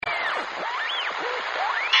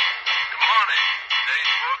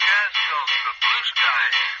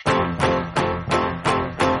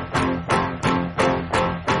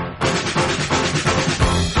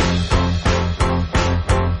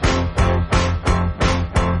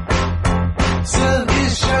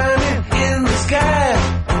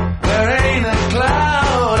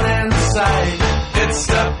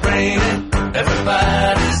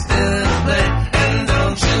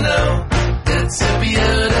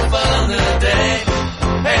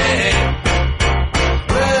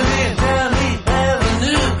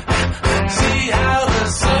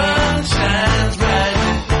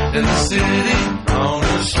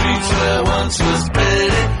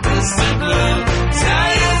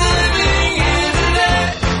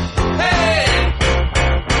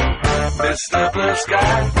Mr. Blue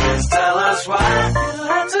Sky, please tell us why you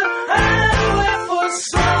had to hide away for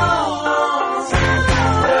so long.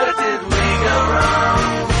 Where did we go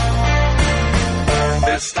wrong?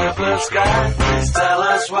 Mr. Blue Sky, please tell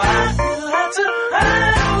us why you had to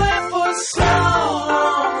hide away for so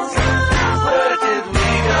long. Where did we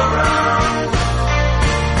go wrong?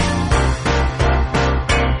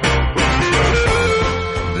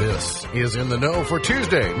 Is in the know for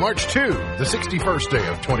Tuesday, March 2, the 61st day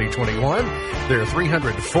of 2021. There are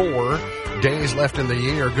 304 days left in the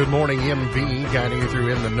year. Good morning, MV, guiding you through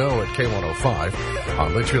In the Know at K105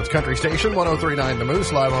 on Litchfield's Country Station, 103.9 The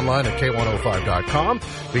Moose, live online at K105.com,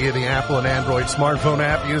 via the Apple and Android smartphone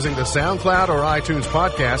app, using the SoundCloud or iTunes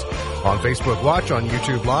podcast, on Facebook Watch, on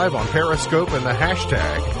YouTube Live, on Periscope, and the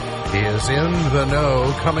hashtag is In the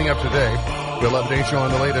Know. Coming up today, we'll update you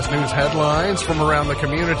on the latest news headlines from around the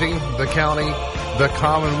community, the county, the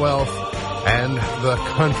Commonwealth, and the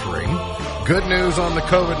country. Good news on the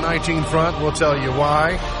COVID-19 front. We'll tell you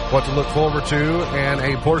why, what to look forward to, and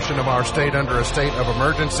a portion of our state under a state of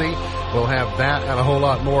emergency. We'll have that and a whole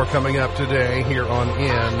lot more coming up today here on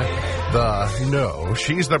In the Know.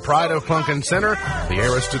 She's the pride of Pumpkin Center, the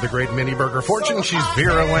heiress to the great mini burger fortune. She's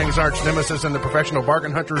Vera Wang's arch nemesis and the professional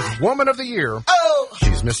bargain hunter's woman of the year. Oh!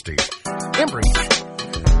 She's Misty Embry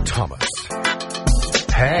Thomas.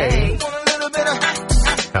 Hey.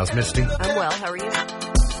 How's Misty? I'm well. How are you?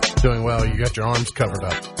 Doing well. You got your arms covered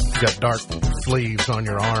up. You got dark sleeves on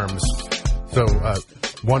your arms. So,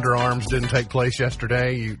 Wonder Arms didn't take place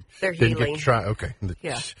yesterday. They're didn't healing. Get to try. Okay.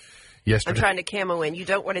 Yeah. Yesterday. I'm trying to camo in. You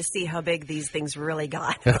don't want to see how big these things really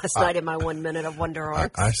got last night in my 1 minute of Wonder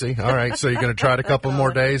Arms. I see. All right. So you're going to try it a couple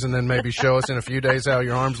more days and then maybe show us in a few days how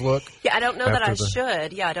your arms look? Yeah, I don't know that I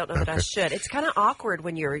should. Yeah, I don't know that I should. It's kind of awkward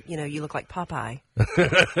when you look like Popeye.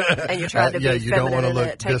 And you're trying to be you don't want to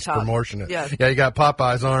look disproportionate. Yeah, you got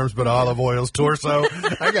Popeye's arms, but Olive Oil's torso.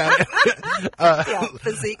 I got it. Yeah,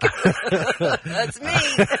 physique. That's me.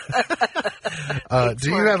 Do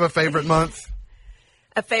you have a favorite month?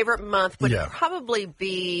 A favorite month would probably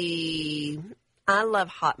be, I love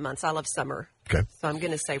hot months. I love summer. Okay. So I'm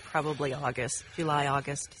going to say probably August, July,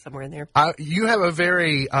 August, somewhere in there. You have a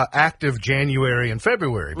very active January and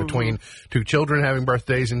February between two children having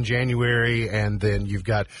birthdays in January, and then you've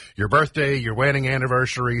got your birthday, your wedding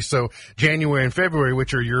anniversary. So January and February,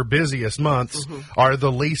 which are your busiest months, are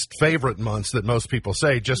the least favorite months that most people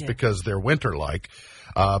say just because they're winter-like.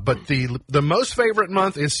 But the most favorite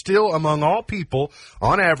month is still, among all people,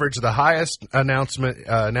 on average, the highest announced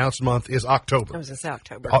month is October. I was going to say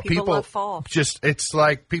October. People love fall. It's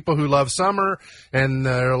like people who love summer, and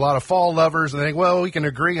there are a lot of fall lovers, and they think, well, we can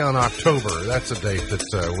agree on October. That's a date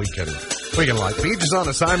that we can like. Beach is on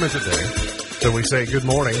assignment today, so we say good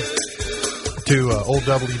morning to old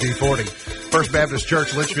WD-40. First Baptist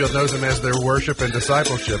Church Litchfield knows him as their worship and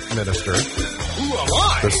discipleship minister. Who am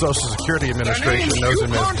I? The Social Security Administration knows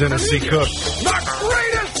him as Dennis C. Cook. Not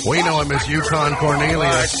greatest. We know him as Yukon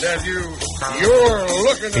Cornelius. I said you're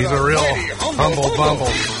looking at He's a real humble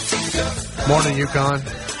bumble. Morning, Yukon.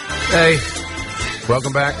 Hey.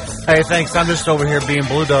 Welcome back. Hey, thanks. I'm just over here being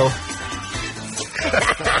Blue Dough.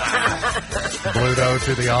 Blue dough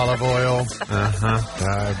to the olive oil.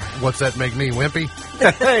 What's that make me, wimpy?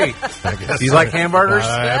 Hey, do you like hamburgers?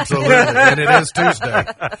 Absolutely, and it is Tuesday.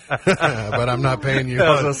 But I'm not paying you. I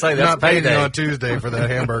was going to say, that's not paying you payday. on Tuesday for that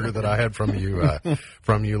hamburger that I had from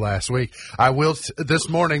you last week. I will this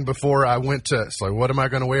morning before I went to. So what am I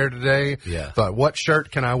going to wear today? Yeah. Thought, what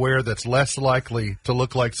shirt can I wear that's less likely to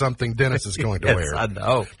look like something Dennis is going to Yes, wear? I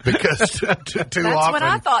know. Because too That's often, what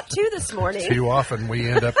I thought, too, this morning. too often we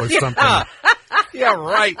end up with something. Yeah,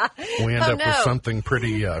 right. We end up with something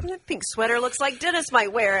pretty. The pink sweater looks like Dennis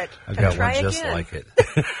might wear it. I got Try one just again. like it.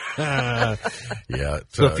 Yeah.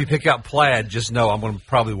 So if you pick out plaid, just know I'm going to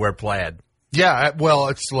probably wear plaid. Yeah, well,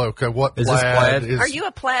 it's look. What Is this plaid? is? Are you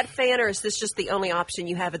a plaid fan, or is this just the only option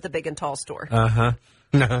you have at the big and tall store?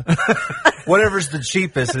 Whatever's the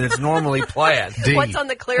cheapest, and it's normally plaid. D. What's on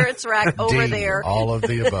the clearance rack over D, there? all of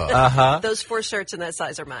the above. Those 4 shirts in that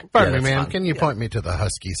size are mine. Pardon me, that's ma'am. fine. Can you point me to the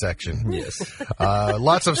husky section? Yes.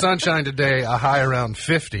 Lots of sunshine today, a high around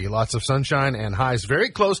 50. Lots of sunshine and highs very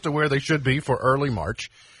close to where they should be for early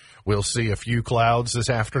March. We'll see a few clouds this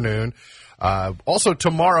afternoon. Also,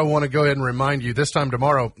 tomorrow, I want to go ahead and remind you, this time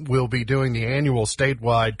tomorrow, we'll be doing the annual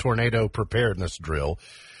statewide tornado preparedness drill.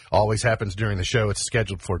 Always happens during the show. It's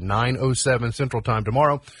scheduled for 9:07 Central Time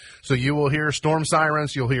tomorrow. So you will hear storm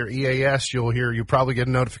sirens, you'll hear EAS, you probably get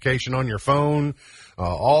a notification on your phone,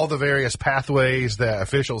 all the various pathways that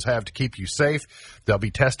officials have to keep you safe. They'll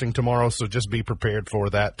be testing tomorrow, so just be prepared for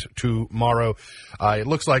that tomorrow. It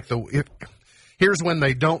looks like here's when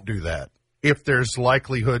they don't do that. if there's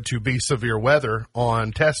likelihood to be severe weather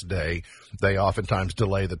on test day, they oftentimes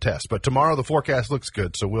delay the test. But tomorrow the forecast looks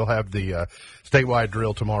good, so we'll have the statewide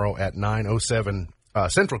drill tomorrow at 9:07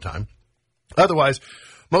 Central Time. Otherwise,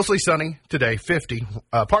 mostly sunny today, 50.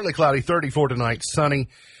 Partly cloudy, 34 tonight, sunny,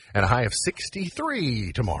 and a high of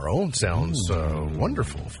 63 tomorrow. Sounds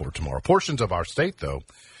wonderful for tomorrow. Portions of our state, though,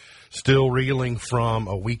 still reeling from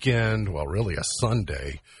a weekend, well, really a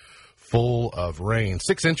Sunday, full of rain.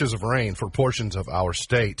 6 inches of rain for portions of our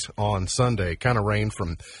state on Sunday. Kind of rain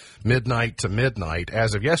from midnight to midnight.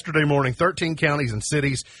 As of yesterday morning, 13 counties and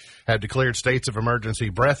cities had declared states of emergency.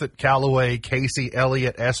 Breathitt, Callaway, Casey,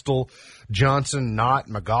 Elliott, Estill, Johnson, Knott,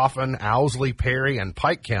 Magoffin, Owsley, Perry, and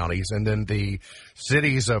Pike counties. And then the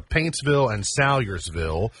cities of Paintsville and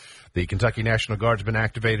Salyersville. The Kentucky National Guard's been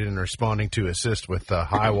activated and responding to assist with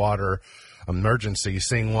high water emergencies,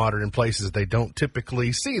 seeing water in places they don't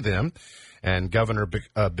typically see them. And Governor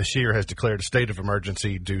Beshear has declared a state of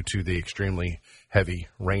emergency due to the extremely heavy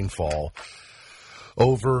rainfall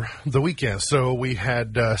over the weekend. So we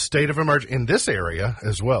had state of emergency in this area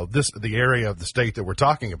as well. The area of the state that we're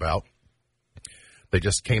talking about. They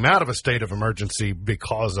just came out of a state of emergency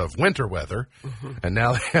because of winter weather, and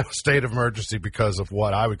now they have a state of emergency because of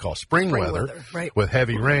what I would call spring weather, right. With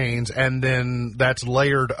heavy rains, and then that's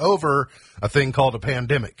layered over a thing called a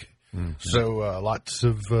pandemic. So lots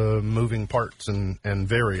of moving parts and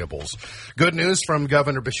variables. Good news from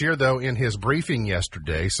Governor Beshear, though, in his briefing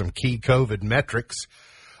yesterday. Some key COVID metrics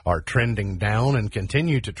are trending down and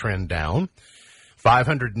continue to trend down.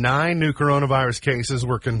 509 new coronavirus cases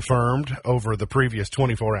were confirmed over the previous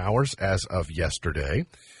 24 hours as of yesterday.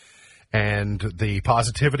 And the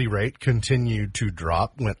positivity rate continued to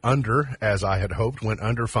drop, went under, as I had hoped, went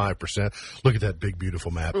under 5%. Look at that big,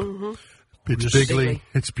 beautiful map. It's bigly.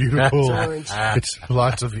 It's beautiful. It's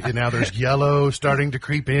lots of, now there's yellow starting to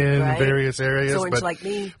creep in various areas. It's orange but like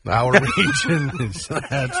me. Our region is,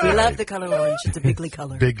 that's We right. love the color orange. It's a bigly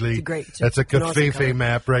color. Bigly. It's a great. That's a an awesome covfefe color.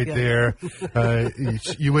 map right there.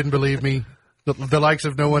 You wouldn't believe me. The likes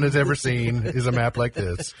of no one has ever seen is a map like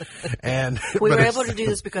this. And We but were it's- able to do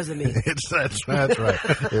this because of me. that's right.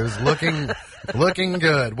 It was looking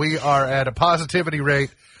good. We are at a positivity rate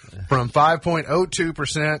from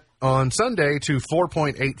 5.02% on Sunday to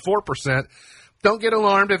 4.84%. Don't get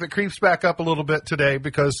alarmed if it creeps back up a little bit today,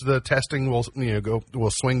 because the testing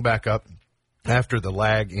will swing back up after the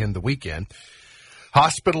lag in the weekend.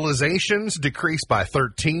 Hospitalizations decreased by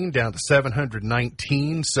 13, down to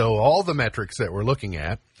 719. So all the metrics that we're looking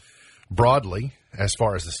at broadly, as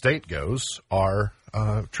far as the state goes, are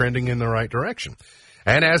trending in the right direction.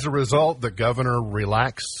 And as a result, the governor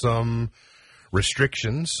relaxed some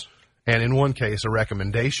restrictions, and in one case, a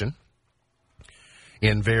recommendation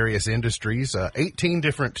in various industries. 18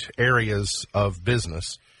 different areas of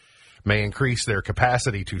business may increase their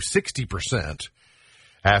capacity to 60%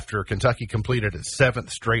 after Kentucky completed its 7th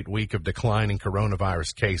straight week of declining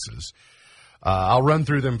coronavirus cases. I'll run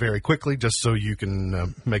through them very quickly just so you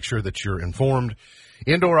can make sure that you're informed.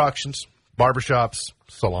 Indoor auctions, barbershops,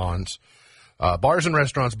 salons, bars and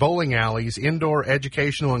restaurants, bowling alleys, indoor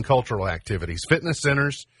educational and cultural activities, fitness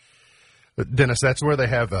centers. Dennis, that's where they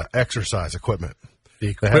have exercise equipment. The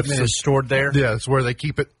equipment is stored there? Yeah, it's where they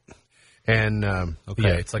keep it. And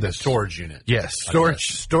It's like a storage unit. Yes,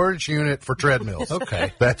 storage unit for treadmills.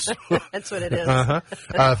 Okay. That's what it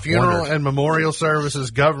is. funeral and memorial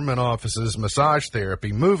services, government offices, massage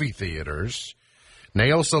therapy, movie theaters,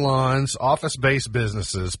 nail salons, office-based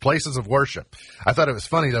businesses, places of worship. I thought it was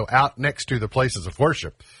funny, though, out next to the places of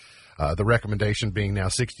worship, the recommendation being now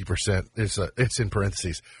 60%, it's in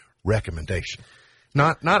parentheses, recommendation.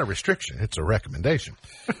 Not a restriction, it's a recommendation.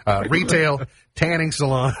 Retail, tanning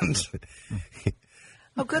salons.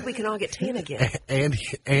 Oh, good. We can all get tan again.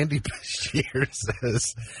 Andy Beshear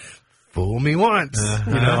says, "Fool me once,"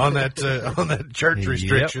 on that church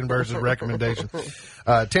restriction versus recommendation.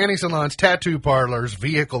 Tanning salons, tattoo parlors,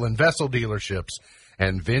 vehicle and vessel dealerships,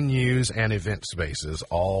 and venues and event spaces,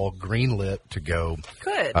 all greenlit to go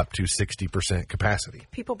Good. up to 60% capacity.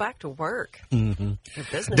 People back to work. Mm-hmm.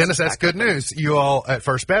 Dennis, that's good news. You all at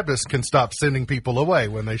First Baptist can stop sending people away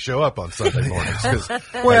when they show up on Sunday mornings.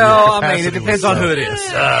 Well, I mean, it depends on who it is.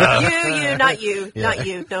 Not you.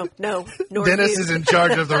 No. Nor Dennis you. is in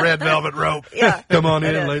charge of the red velvet rope. Yeah. Come on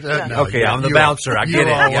in. Yeah. Later. Yeah. Okay, I'm the bouncer. I get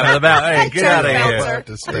it. I'm the bouncer. Hey, get out of here.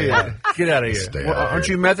 To stay. Get out of here. Stay Well, out of aren't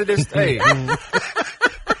here. you Methodist? Hey.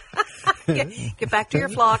 Get back to your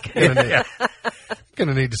flock. Gonna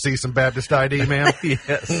going to need to see some Baptist ID, ma'am.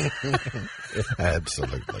 Yes.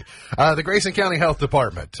 Absolutely. The Grayson County Health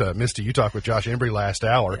Department. Misty, you talked with Josh Embry last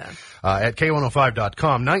hour at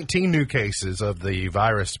K105.com. 19 new cases of the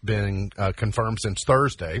virus being confirmed since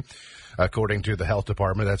Thursday, according to the health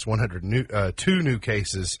department. That's 2 new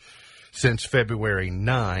cases since February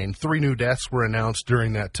 9. 3 new deaths were announced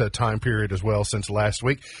during that time period as well since last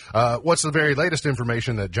week. What's the very latest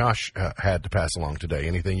information that Josh had to pass along today?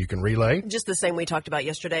 Anything you can relay? Just the same we talked about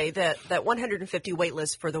yesterday. That 150 wait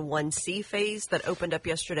list for the 1C phase that opened up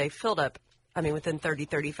yesterday filled up, within 30,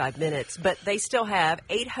 35 minutes. But they still have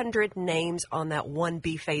 800 names on that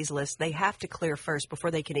 1B phase list they have to clear first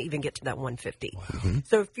before they can even get to that 150. Wow.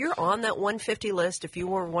 So if you're on that 150 list, if you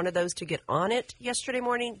were one of those to get on it yesterday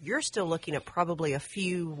morning, you're still looking at probably a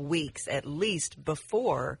few weeks at least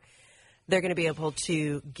before they're going to be able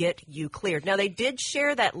to get you cleared. Now, they did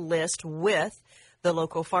share that list with the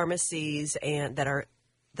local pharmacies and that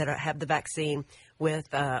have the vaccine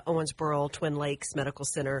with Owensboro, Twin Lakes Medical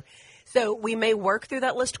Center. So we may work through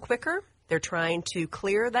that list quicker. They're trying to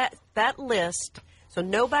clear that list so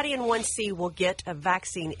nobody in 1C will get a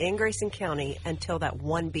vaccine in Grayson County until that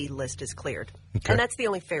 1B list is cleared. Okay. And that's the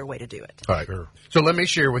only fair way to do it. All right. So let me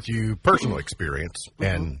share with you personal experience,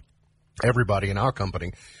 and everybody in our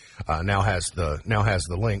company now has the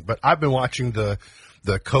link. But I've been watching the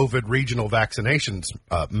COVID regional vaccinations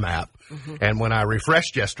map, and when I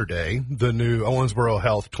refreshed yesterday, the new Owensboro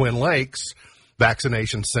Health Twin Lakes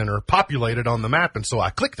vaccination center populated on the map, and so I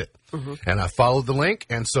clicked it, and I followed the link,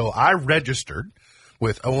 and so I registered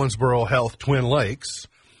with Owensboro Health Twin Lakes,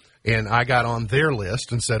 and I got on their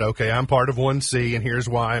list and said, okay, I'm part of 1C, and here's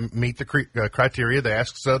why I meet the criteria. They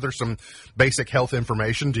asked there's some basic health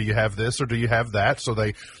information. Do you have this or do you have that? So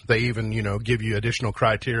they even, give you additional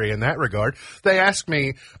criteria in that regard. They asked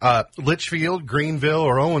me, Litchfield, Greenville,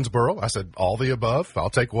 or Owensboro. I said, all the above.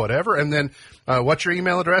 I'll take whatever. And then, what's your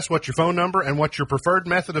email address? What's your phone number? And what's your preferred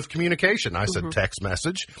method of communication? I said, text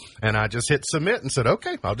message. And I just hit submit and said,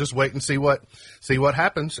 okay, I'll just wait and see what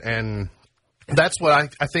happens. And that's what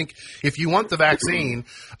I think. If you want the vaccine,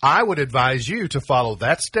 I would advise you to follow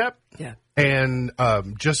that step and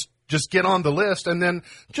just get on the list and then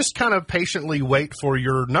just kind of patiently wait for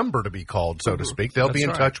your number to be called, so to speak. They'll be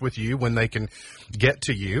in touch with you when they can get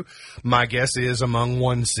to you. My guess is among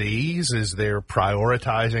 1Cs is they're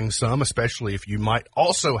prioritizing some, especially if you might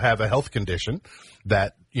also have a health condition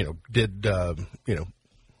that,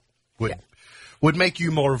 would make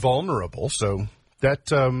you more vulnerable. So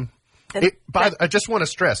that I just want to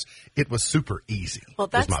stress, it was super easy,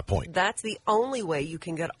 is my point. That's the only way you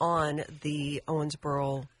can get on the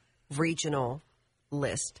Owensboro regional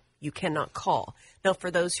list. You cannot call. Now,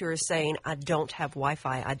 for those who are saying, I don't have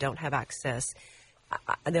Wi-Fi, I don't have access,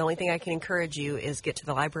 the only thing I can encourage you is get to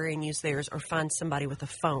the library and use theirs, or find somebody with a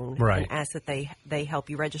phone and ask that they help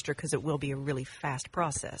you register, because it will be a really fast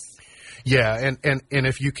process. Yeah, and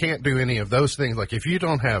if you can't do any of those things, like if you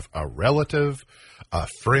don't have a relative, a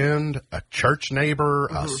friend, a church neighbor,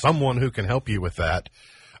 someone who can help you with that,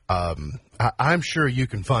 I'm sure you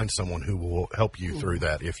can find someone who will help you through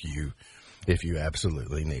that if you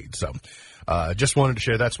absolutely need. So, just wanted to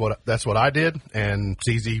share that's what I did, and it's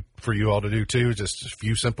easy for you all to do too. Just a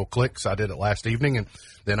few simple clicks. I did it last evening, and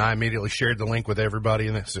then I immediately shared the link with everybody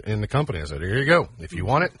in the company. I said, "Here you go. If you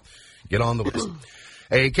want it, get on the list."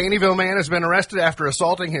 A Caneyville man has been arrested after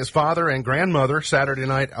assaulting his father and grandmother Saturday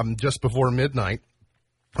night, just before midnight.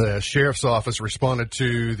 The sheriff's office responded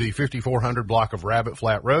to the 5400 block of Rabbit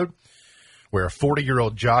Flat Road, where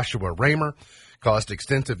 40-year-old Joshua Raymer caused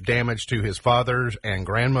extensive damage to his father's and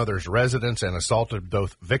grandmother's residence and assaulted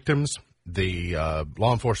both victims. The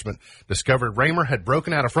law enforcement discovered Raymer had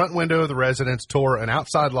broken out a front window of the residence, tore an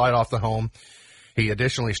outside light off the home. He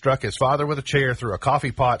additionally struck his father with a chair through a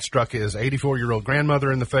coffee pot, struck his 84-year-old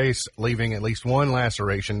grandmother in the face, leaving at least one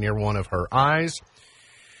laceration near one of her eyes.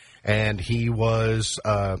 And he was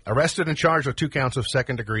arrested and charged with 2 counts of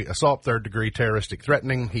second-degree assault, third-degree terroristic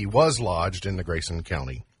threatening. He was lodged in the Grayson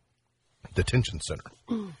County Detention Center.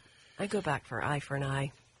 I go back for eye for an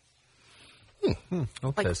eye.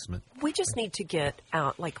 Old Testament. We just need to get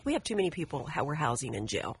out. We have too many people we're housing in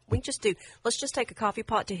jail. Let's just take a coffee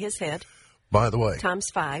pot to his head. By the way, times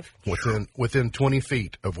 5. Within 20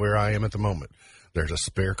 feet of where I am at the moment, there's a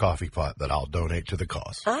spare coffee pot that I'll donate to the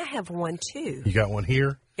cause. I have one too. You got one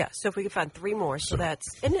here? Yeah, so if we can find 3 more, isn't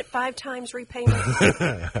it 5 times repayment?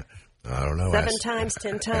 I don't know. 7 times,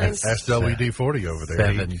 10 times. Ask WD-40 over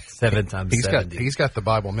there. 7 times 70. He's got the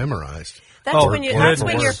Bible memorized. That's when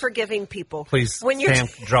you're forgiving people. Please, Sam,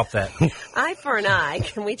 drop that. Eye for an eye.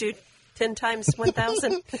 Can we do 10 times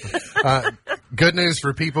 1,000. Good news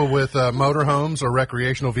for people with motorhomes or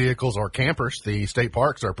recreational vehicles or campers. The state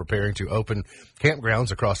parks are preparing to open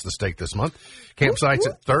campgrounds across the state this month. Campsites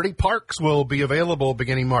at 30 parks will be available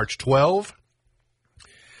beginning March 12.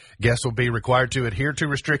 Guests will be required to adhere to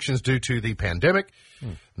restrictions due to the pandemic,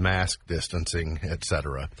 mask distancing,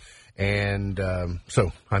 etc. And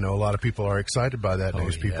so I know a lot of people are excited by that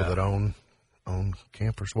news. People that own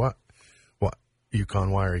campers. What?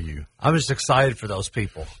 Yukon, why are you? I'm just excited for those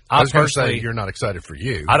people. I was going to say you're not excited for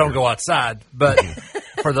you. I don't go outside, but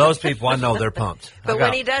for those people, I know they're pumped. But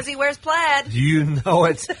when he does, he wears plaid. You know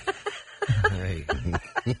it. Hey.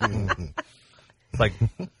 It's like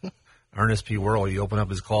Ernest P. Worrell. You open up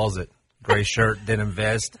his closet, gray shirt, denim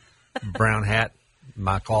vest, brown hat,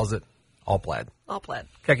 my closet, all plaid. All plaid.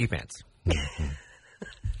 Khaki pants.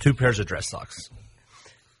 2 pairs of dress socks.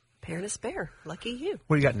 Pair and a spare. Lucky you.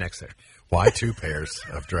 What do you got next there? Why 2 pairs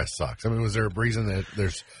of dress socks? I mean, was there a reason that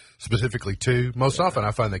there's specifically 2? Most often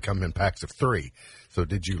I find they come in packs of 3. So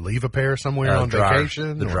did you leave a pair somewhere on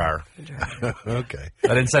vacation? The dryer. Okay. I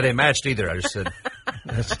didn't say they matched either. I just said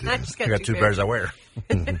I got 2 pairs I wear.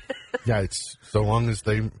 Yeah, it's so long as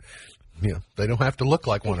they don't have to look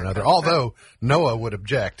like one another. Although Noah would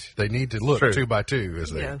object. They need to look 2 by 2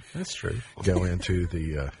 as they That's true. go into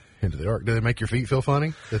the ark. Do they make your feet feel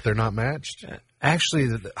funny that they're not matched? Actually,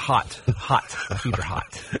 hot. My feet are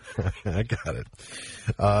hot. I got it.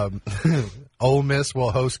 Ole Miss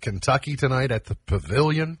will host Kentucky tonight at the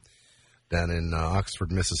Pavilion down in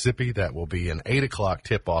Oxford, Mississippi. That will be an 8 o'clock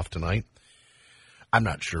tip-off tonight. I'm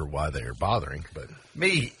not sure why they are bothering, but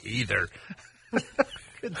Me either.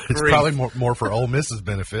 it's probably more for Ole Miss's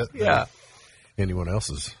benefit than anyone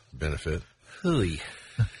else's benefit. Hooey.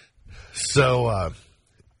 So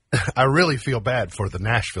I really feel bad for the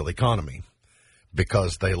Nashville economy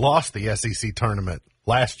because they lost the SEC tournament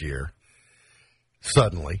last year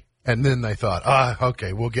suddenly, and then they thought,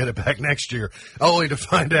 okay, we'll get it back next year, only to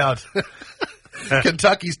find out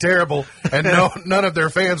Kentucky's terrible, and none of their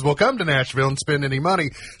fans will come to Nashville and spend any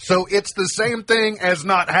money. So it's the same thing as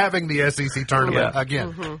not having the SEC tournament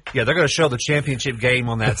again. Mm-hmm. Yeah, they're going to show the championship game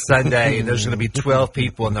on that Sunday, and there's going to be 12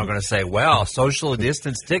 people, and they're going to say, well, social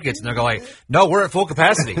distance tickets. And they're going to no, we're at full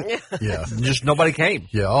capacity. Yeah. Just nobody came.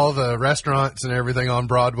 Yeah, all the restaurants and everything on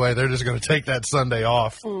Broadway, they're just going to take that Sunday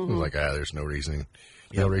off. Like, there's no reason.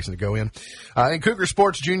 No reason to go in. In Cougar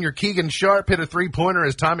Sports, junior Keegan Sharp hit a 3-pointer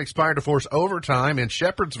as time expired to force overtime in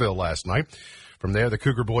Shepherdsville last night. From there, the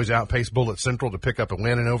Cougar boys outpaced Bullitt Central to pick up a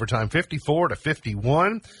win in overtime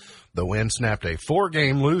 54-51. The win snapped a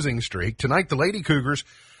 4-game losing streak. Tonight, the Lady Cougars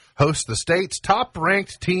host the state's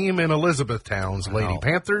top-ranked team in Elizabethtown's Lady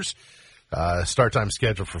Panthers. Start time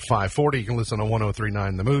scheduled for 5:40. You can listen on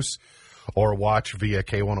 103.9 The Moose or watch via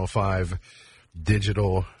K105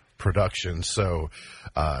 digital production. So,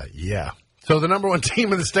 So the number 1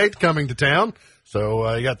 team in the state's coming to town.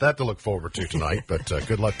 So you got that to look forward to tonight. But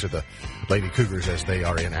good luck to the Lady Cougars as they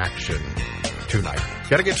are in action tonight.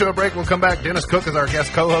 Got to get to a break. We'll come back. Dennis Cook is our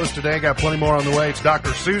guest co-host today. Got plenty more on the way. It's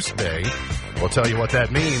Dr. Seuss Day. We'll tell you what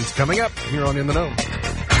that means coming up here on In the Know.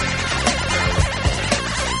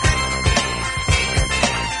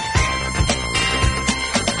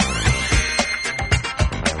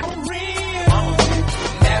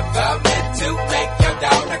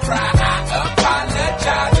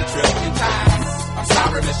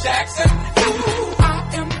 Jackson. Ooh, I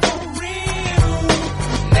am for real.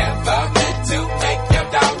 Never meant to make your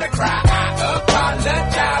daughter cry. I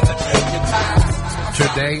apologize a trillion times.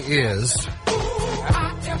 Today is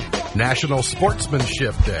National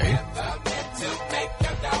Sportsmanship Day.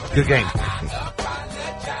 Good game.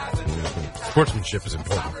 Sportsmanship is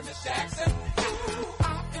important.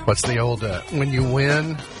 What's the old, when you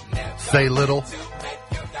win, say little.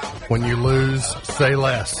 When you lose, say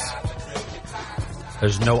less.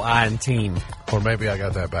 There's no I in team. Or maybe I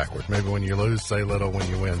got that backwards. Maybe when you lose, say little. When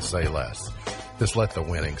you win, say less. Just let the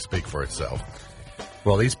winning speak for itself.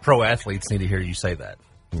 Well, these pro athletes need to hear you say that.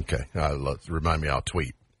 Okay. Remind me, I'll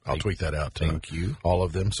tweet. I'll tweet that out to Thank you. all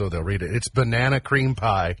of them so they'll read it. It's Banana Cream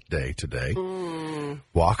Pie Day today.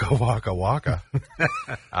 Waka, waka, waka.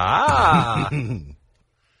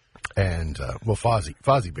 And,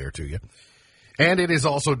 Fozzie Bear to you. And it is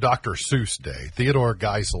also Dr. Seuss Day, Theodore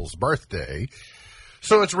Geisel's birthday.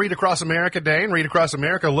 So it's Read Across America Day, and Read Across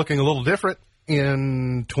America looking a little different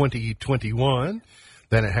in 2021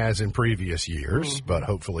 than it has in previous years, but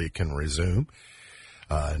hopefully it can resume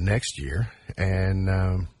next year.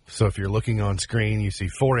 And so if you're looking on screen, you see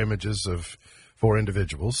 4 images of 4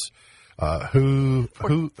 individuals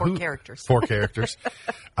Four characters. 4 characters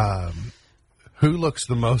Who looks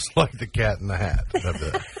the most like the Cat in the Hat?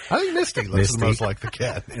 I think Misty looks the most like the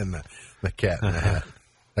cat in the Cat in the Hat.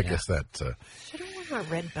 I guess that's... Should have worn my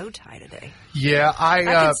red bow tie today. Yeah, I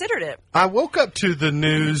considered it. I woke up to the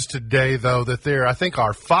news today, though, that there, I think,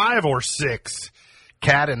 are 5 or 6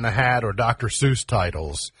 Cat in the Hat or Dr. Seuss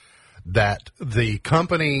titles that the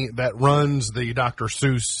company that runs the Dr.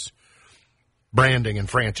 Seuss branding and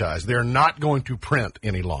franchise, they're not going to print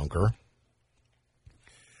any longer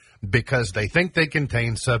because they think they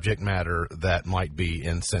contain subject matter that might be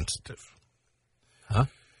insensitive. Huh?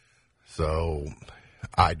 So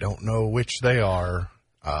I don't know which they are,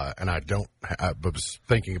 and I was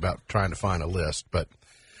thinking about trying to find a list, but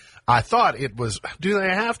I thought it was, do they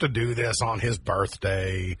have to do this on his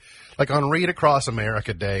birthday? Like on Read Across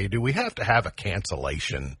America Day, do we have to have a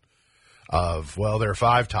cancellation of, well, there are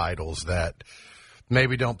 5 titles that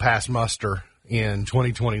maybe don't pass muster in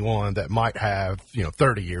 2021 that might have,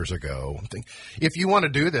 30 years ago. If you want to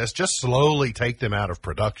do this, just slowly take them out of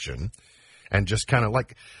production and just kind of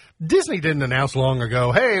like, Disney didn't announce long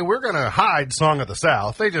ago, hey, we're going to hide Song of the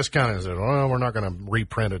South. They just kind of said, well, we're not going to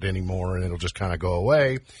reprint it anymore, and it'll just kind of go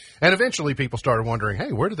away. And eventually people started wondering,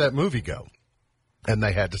 hey, where did that movie go? And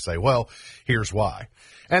they had to say, well, here's why.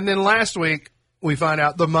 And then last week, we find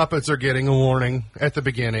out the Muppets are getting a warning at the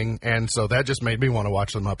beginning, and so that just made me want to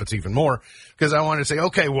watch the Muppets even more, because I wanted to say,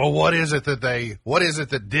 okay, well, what is it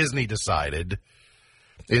that Disney decided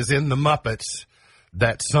is in the Muppets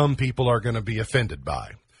that some people are going to be offended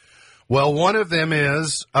by? Well, one of them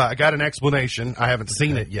is, I got an explanation. I haven't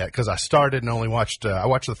seen it yet because I started and only watched, I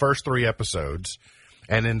watched the first 3 episodes.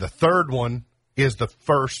 And then the third one is the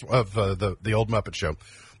first of the old Muppet Show.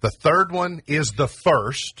 The third one is the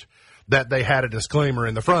first that they had a disclaimer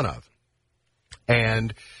in the front of.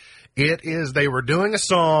 And it is, they were doing a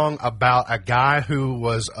song about a guy who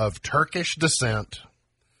was of Turkish descent.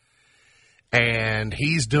 And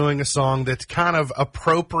he's doing a song that's kind of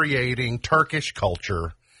appropriating Turkish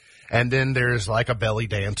culture. And then there's like a belly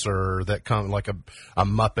dancer that comes, like a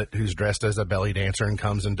Muppet who's dressed as a belly dancer and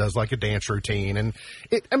comes and does like a dance routine. And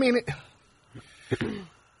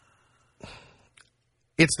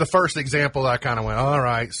it's the first example that I kind of went, all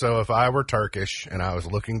right, so if I were Turkish and I was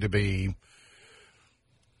looking to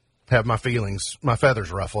have my feathers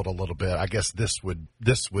ruffled a little bit, I guess this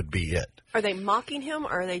would be it. Are they mocking him,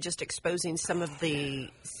 or are they just exposing some of the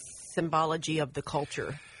symbology of the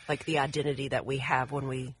culture, like the identity that we have when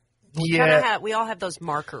we we all have those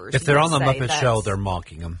markers. If they're on the Muppet Show, they're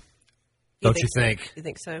mocking them. Don't you think? You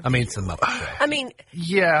think so? I mean, it's the Muppet Show. I mean,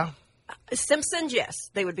 yeah. Simpsons, yes,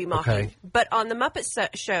 they would be mocking. Okay. But on the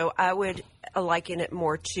Muppet Show, I would liken it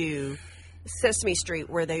more to Sesame Street,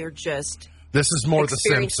 where they are just This is more the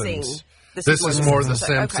experiencing. Simpsons. This is more the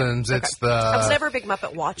Simpsons. Okay. It's the. I was never a big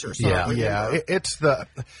Muppet watcher. So It's the.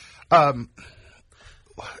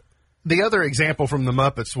 The other example from the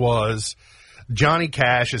Muppets was Johnny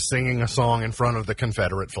Cash is singing a song in front of the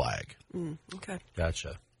Confederate flag. Okay.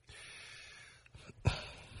 Gotcha.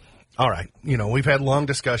 All right. We've had long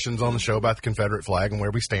discussions on the show about the Confederate flag and where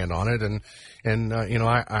we stand on it. And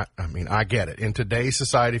I get it. In today's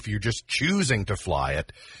society, if you're just choosing to fly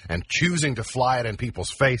it and choosing to fly it in people's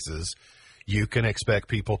faces, you can expect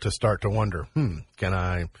people to start to wonder,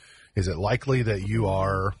 is it likely that you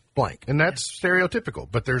are blank? And that's stereotypical,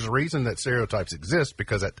 but there's a reason that stereotypes exist,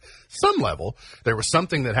 because at some level, there was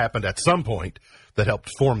something that happened at some point that helped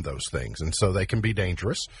form those things. And so they can be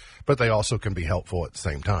dangerous, but they also can be helpful at the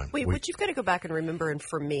same time. What you've got to go back and remember, and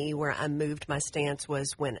for me, where I moved my stance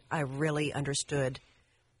was when I really understood,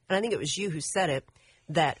 and I think it was you who said it,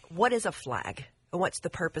 that what is a flag? And what's the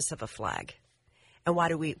purpose of a flag? And why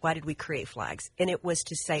did we create flags? And it was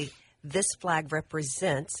to say, this flag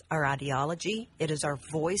represents our ideology. It is our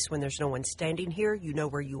voice when there's no one standing here. You know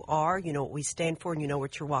where you are. You know what we stand for, and you know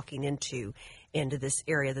what you're walking into this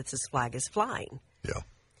area that this flag is flying. Yeah.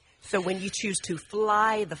 So when you choose to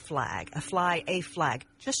fly the flag, a flag,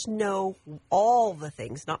 just know all the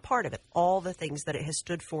things, not part of it, all the things that it has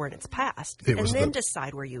stood for in its past, and then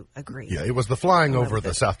decide where you agree. Yeah, it was the flying over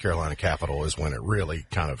the South Carolina Capitol is when it really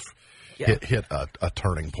kind of hit a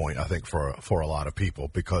turning point, I think, for a lot of people,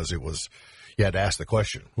 because it was, you had to ask the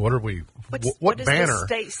question, what banner? The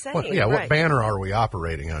state saying? What banner are we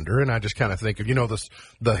operating under? And I just kind of think of,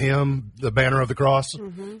 the hymn, the banner of the cross.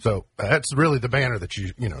 Mm-hmm. So that's really the banner that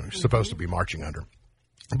you're supposed to be marching under.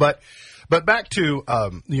 But back to,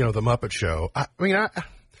 the Muppet Show.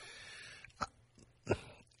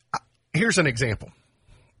 Here's an example.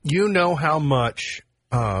 You know how much,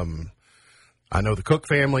 I know the Cook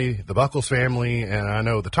family, the Buckles family, and I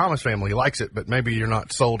know the Thomas family likes it, but maybe you're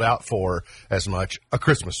not sold out for as much A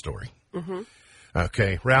Christmas Story. Mm-hmm.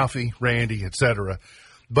 Okay, Ralphie, Randy, etc.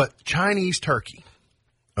 But Chinese turkey,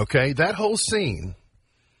 okay, that whole scene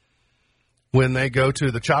when they go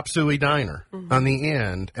to the chop suey diner on the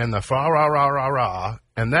end and the fa ra ra ra ra,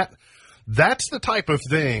 and that's the type of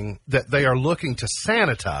thing that they are looking to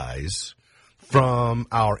sanitize from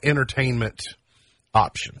our entertainment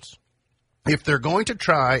options. If they're going to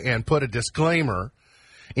try and put a disclaimer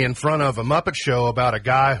in front of a Muppet Show about a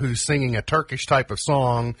guy who's singing a Turkish type of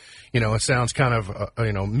song, it sounds kind of,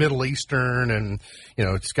 Middle Eastern and,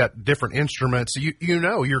 it's got different instruments.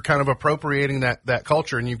 You're kind of appropriating that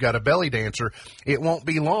culture, and you've got a belly dancer. It won't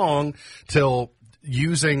be long till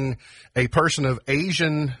using a person of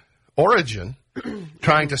Asian origin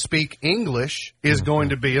trying to speak English is going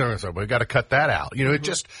to be, so we've got to cut that out. It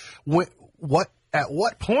just, at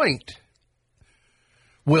what point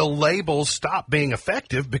will labels stop being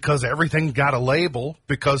effective because everything got a label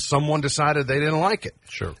because someone decided they didn't like it?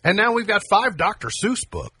 Sure. And now we've got 5 Dr. Seuss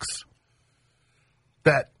books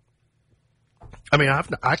that,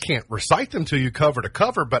 I can't recite them to you cover to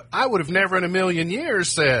cover, but I would have never in a million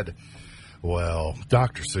years said, well,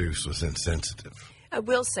 Dr. Seuss was insensitive. I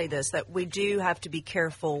will say this, that we do have to be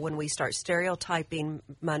careful when we start stereotyping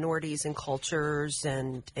minorities and cultures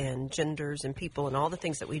and genders and people and all the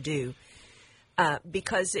things that we do.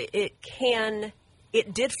 Because it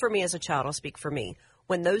did for me as a child, I'll speak for me,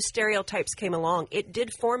 when those stereotypes came along, it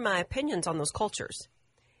did form my opinions on those cultures.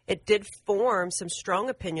 It did form some strong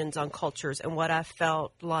opinions on cultures and what I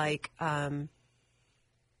felt like, I'll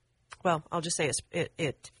just say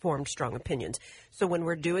it formed strong opinions. So when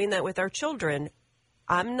we're doing that with our children,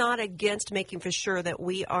 I'm not against making for sure that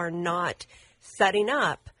we are not setting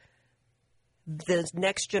up the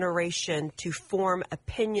next generation to form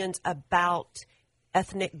opinions about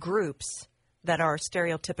ethnic groups that are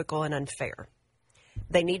stereotypical and unfair.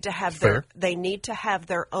 They need to have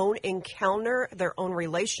their own encounter, their own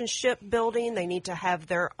relationship building. They need to have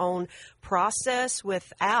their own process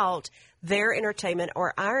without their entertainment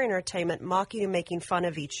or our entertainment mocking and making fun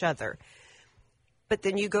of each other. But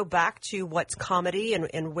then you go back to what's comedy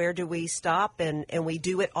and where do we stop, and we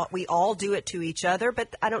do it. We all do it to each other,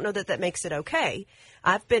 but I don't know that makes it okay.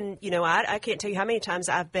 I've been, I can't tell you how many times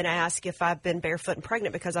I've been asked if I've been barefoot and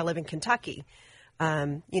pregnant because I live in Kentucky.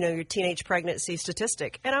 Your teenage pregnancy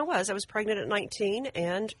statistic. And I was pregnant at 19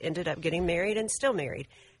 and ended up getting married and still married.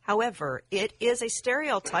 However, it is a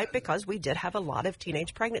stereotype because we did have a lot of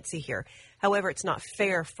teenage pregnancy here. However, it's not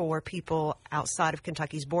fair for people outside of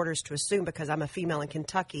Kentucky's borders to assume because I'm a female in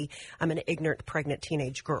Kentucky, I'm an ignorant pregnant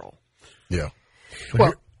teenage girl. Yeah.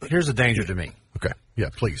 Well, here's a danger to me. Okay. Yeah,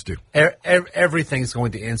 please do. Everything's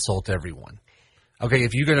going to insult everyone. Okay,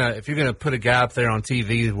 if you're gonna put a guy up there on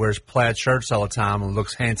TV who wears plaid shirts all the time and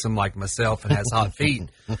looks handsome like myself and has hot feet,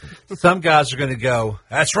 some guys are going to go,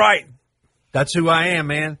 "That's right, that's who I am,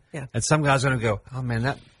 man." Yeah. And some guys are going to go, "Oh man,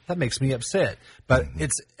 that makes me upset." But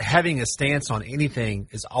it's having a stance on anything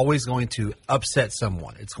is always going to upset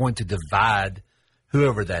someone. It's going to divide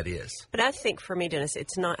whoever that is. But I think for me, Dennis,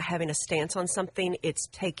 it's not having a stance on something. It's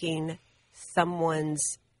taking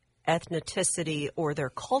someone's ethnicity or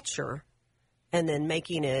their culture and then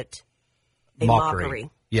making it a mockery.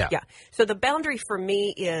 Yeah. So the boundary for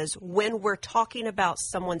me is when we're talking about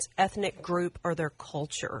someone's ethnic group or their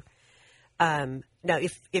culture. Now,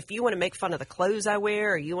 if you want to make fun of the clothes I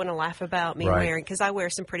wear or you want to laugh about me wearing, because I wear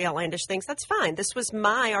some pretty outlandish things, that's fine. This was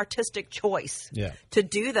my artistic choice to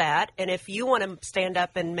do that. And if you want to stand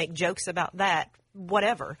up and make jokes about that,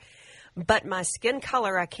 whatever. But my skin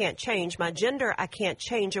color, I can't change. My gender, I can't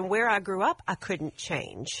change. And where I grew up, I couldn't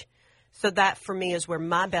change. So that, for me, is where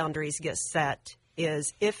my boundaries get set,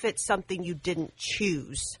 is if it's something you didn't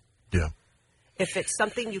choose. Yeah. If it's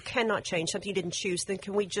something you cannot change, something you didn't choose, then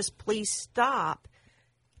can we just please stop?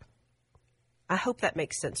 I hope that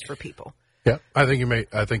makes sense for people. Yeah, I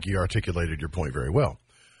think you articulated your point very well.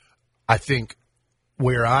 I think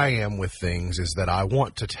where I am with things is that I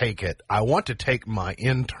want to take my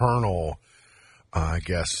internal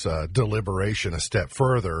deliberation a step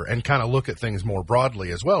further and kind of look at things more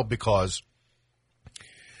broadly as well, because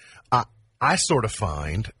I sort of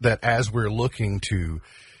find that as we're looking to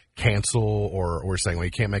cancel or we're saying, well,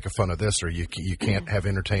 you can't make fun of this or you can't have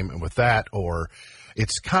entertainment with that, or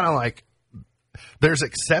it's kind of like there's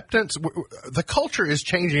acceptance. The culture is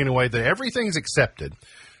changing in a way that everything's accepted.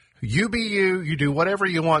 You be you do whatever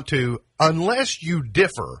you want to, unless you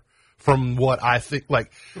differ from what I think.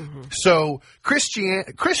 So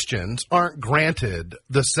Christians aren't granted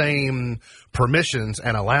the same permissions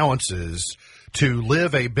and allowances to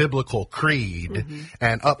live a biblical creed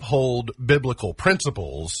and uphold biblical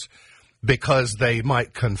principles because they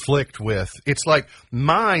might conflict with. It's like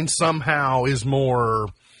mine somehow is more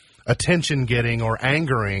attention getting or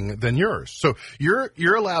angering than yours. So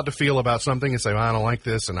you're allowed to feel about something and say, well, I don't like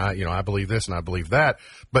this, and I believe this and I believe that,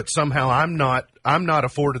 but somehow I'm not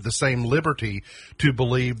afforded the same liberty to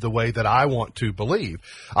believe the way that I want to believe.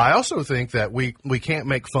 I also think that we can't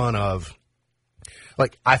make fun of,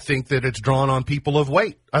 like, I think that it's drawn on people of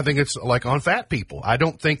weight. I think it's like on fat people. I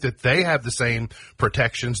don't think that they have the same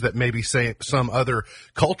protections that maybe say some other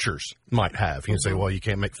cultures might have. You say, well, you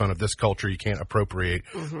can't make fun of this culture. You can't appropriate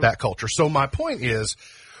that culture. So my point is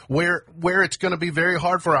where it's going to be very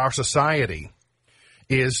hard for our society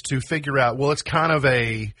is to figure out, well, it's kind of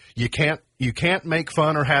you can't make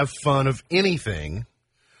fun or have fun of anything,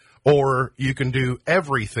 or you can do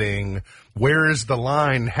everything. Where is the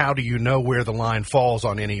line? How do you know where the line falls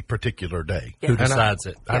on any particular day? Who decides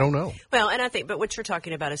it? I don't know. Well, and I think, but what you're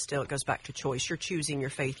talking about is still, it goes back to choice. You're choosing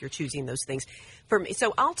your faith. You're choosing those things. For me,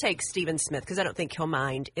 so I'll take Stephen Smith because I don't think he'll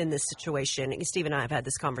mind in this situation. Steve and I have had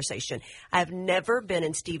this conversation. I've never been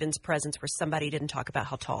in Stephen's presence where somebody didn't talk about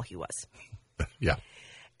how tall he was. Yeah.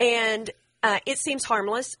 And it seems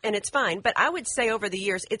harmless, and it's fine. But I would say over the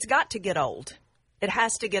years, it's got to get old. It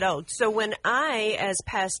has to get old. So when I, as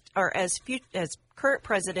current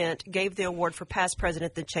president, gave the award for past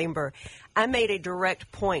president of the chamber, I made a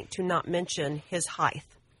direct point to not mention his height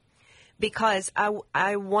because I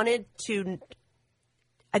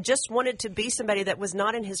just wanted to be somebody that was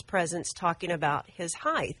not in his presence talking about his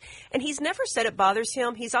height. And he's never said it bothers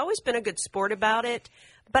him. He's always been a good sport about it.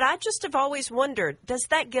 But I just have always wondered, does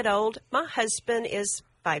that get old? My husband is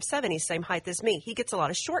 5'7". He's the same height as me. He gets a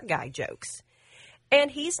lot of short guy jokes. And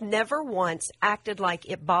he's never once acted like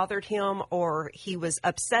it bothered him or he was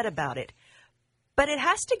upset about it. But it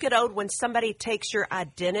has to get old when somebody takes your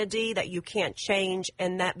identity that you can't change,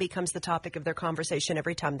 and that becomes the topic of their conversation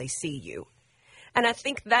every time they see you. And I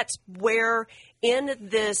think that's where in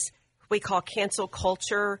this we call cancel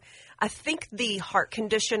culture, I think the heart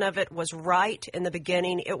condition of it was right in the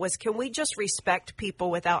beginning. It was, can we just respect people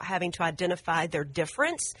without having to identify their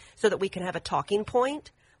difference so that we can have a talking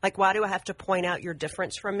point? Like, why do I have to point out your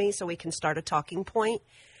difference from me so we can start a talking point?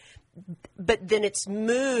 But then it's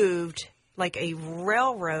moved like a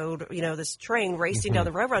railroad, this train racing down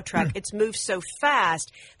the railroad track. It's moved so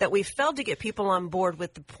fast that we failed to get people on board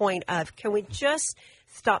with the point of, can we just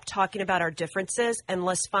stop talking about our differences and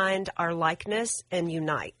let's find our likeness and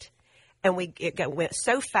unite? And went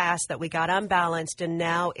so fast that we got unbalanced, and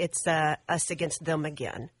now it's us against them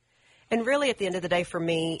again. And really, at the end of the day, for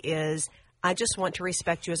me, is I just want to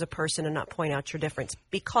respect you as a person and not point out your difference.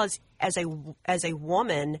 Because as a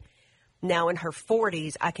woman now in her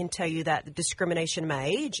 40s, I can tell you that the discrimination in my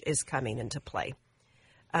age is coming into play,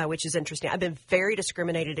 which is interesting. I've been very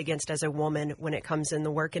discriminated against as a woman when it comes in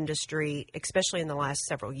the work industry, especially in the last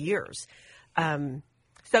several years.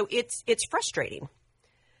 So it's frustrating.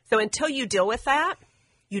 So until you deal with that,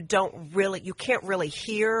 you can't really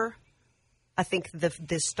hear, I think,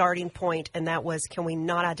 the starting point, and that was, can we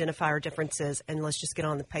not identify our differences and let's just get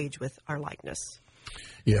on the page with our likeness?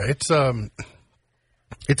 Yeah, it's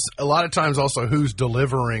a lot of times also who's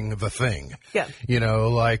delivering the thing. Yeah.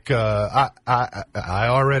 I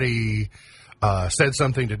already said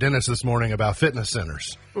something to Dennis this morning about fitness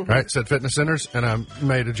centers, right? Said fitness centers, and I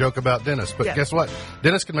made a joke about Dennis. But guess what?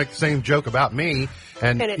 Dennis can make the same joke about me,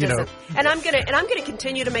 and it doesn't. And I'm gonna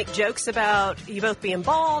continue to make jokes about you both being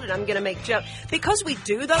bald, and I'm gonna make jokes because we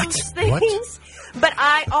do those things. What? But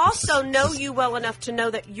I also know you well enough to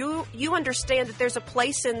know that you understand that there's a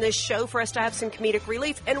place in this show for us to have some comedic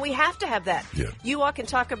relief, and we have to have that. Yeah. You all can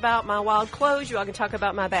talk about my wild clothes. You all can talk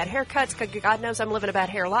about my bad haircuts, because God knows I'm living a bad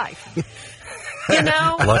hair life.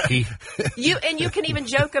 Lucky. You can even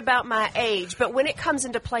joke about my age, but when it comes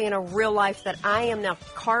into play in a real life, that I am now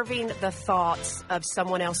carving the thoughts of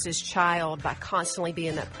someone else's child by constantly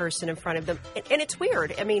being that person in front of them, and it's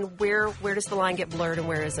weird. I mean, where does the line get blurred and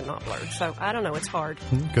where is it not blurred? So I don't know. It's hard.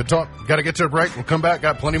 Good talk. Got to get to a break. We'll come back.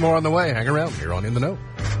 Got plenty more on the way. Hang around here on In the Know.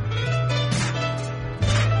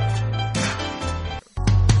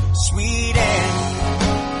 Sweet Annie,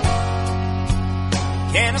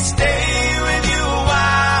 can I stay with you a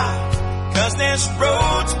while? 'Cause this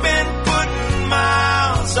road's been putting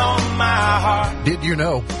miles on my heart. Did you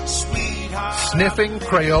know Sweetheart, sniffing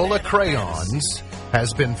Crayola crayons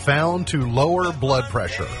has been found to lower blood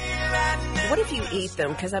pressure? What if you eat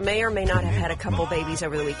them? Because I may or may not have had a couple babies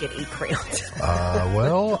over the weekend eat crayons.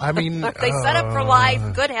 Well, I mean, Are they set up for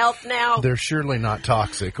life? Good health now? they're surely not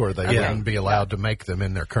toxic, or they wouldn't be allowed to make them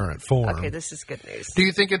in their current form. Okay, this is good news. Do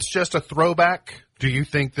you think it's just a throwback? Do you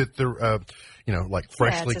think that the, like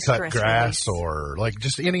freshly it's a cut stress grass, release. or like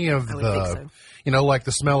just any of I would think the, so. like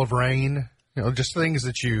the smell of rain? Just things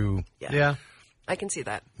that you. Yeah. I can see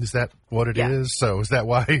that. Is that what it is? Yeah. So is that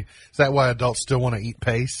why adults still want to eat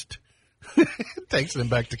paste? Takes them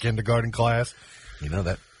back to kindergarten class.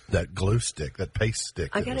 That glue stick, that paste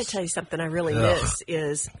stick. I got to tell you something I really miss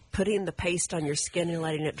is putting the paste on your skin and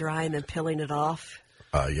letting it dry and then peeling it off.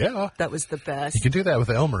 Yeah. That was the best. You can do that with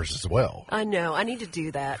Elmer's as well. I know. I need to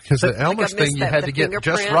do that. Because the Like, Elmer's I thing, missed you that- had the to get just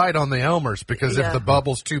fingerprint. right on the Elmer's, because if Yeah. the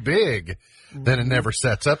bubble's too big, then it never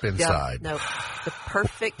sets up Yeah, inside. no, the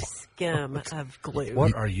perfect skim of glue.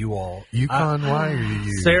 What are you all? Yukon, why are you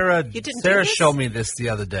using? Sarah didn't Sarah do this? showed me this the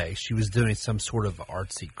other day. She was doing some sort of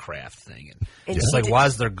artsy craft thing. And And it's you like, did- why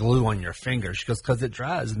is there glue on your finger? She goes, because it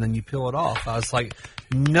dries and then you peel it off. I was like,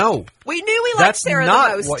 no. We knew we liked That's Sarah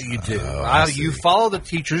not the most. what you do. I You see. follow the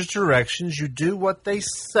teacher's directions. You do what they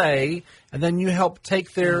say, and then you help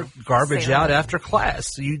take their garbage Sarah. out after class.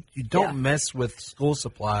 So you don't Yeah. mess with school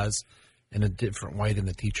supplies in a different way than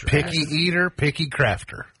the teacher. Picky has. eater, picky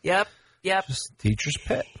crafter. Yep. Just teacher's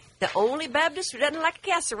pet. The only Baptist who doesn't like a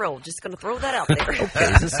casserole. Just going to throw that out there.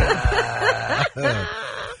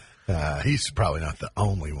 He's probably not the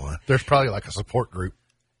only one. There's probably like a support group.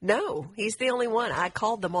 No, he's the only one. I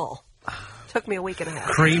called them all. Took me a week and a half.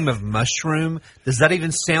 Cream of mushroom. Does that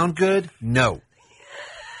even sound good? No.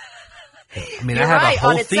 I mean, You're I have right a whole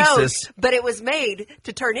on its thesis. own, but it was made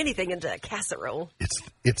to turn anything into a casserole.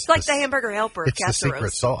 It's like the hamburger helper of It's the casseroles.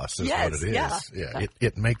 secret sauce, is Yes, what it is. yeah.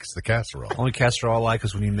 It makes the casserole. Only casserole I like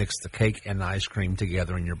is when you mix the cake and the ice cream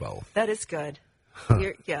together in your bowl. That is good.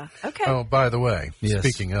 Yeah. Okay. Oh, by the way, Yes.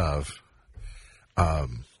 speaking of,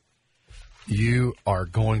 you are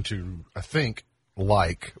going to, I think,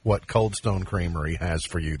 like what Cold Stone Creamery has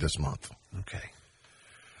for you this month. Okay.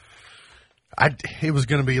 It was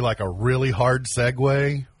going to be like a really hard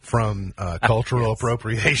segue from cultural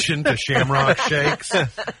appropriation to Shamrock Shakes.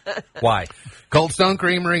 Why? Cold Stone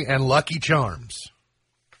Creamery and Lucky Charms.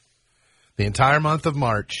 The entire month of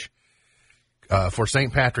March for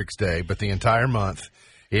St. Patrick's Day, but the entire month,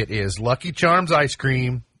 it is Lucky Charms ice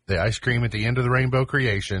cream, the ice cream at the end of the rainbow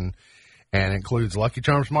creation, and includes Lucky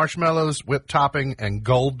Charms marshmallows, whipped topping, and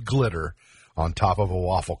gold glitter on top of a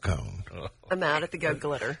waffle cone. I'm out at the Go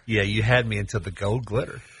Glitter. Yeah, you had me into the gold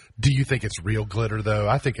glitter. Do you think it's real glitter though?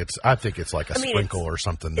 I think it's like a sprinkle it's- or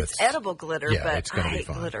something. It's edible glitter, yeah, but it's gonna I be hate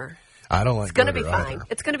fine. glitter. I don't like. It's going to be glitter fine. either.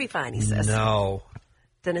 It's going to be fine, he says. No.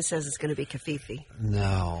 Dennis says it's going to be kafifi.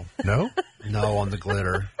 No. No. No on the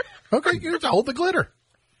glitter. Okay, you hold the glitter.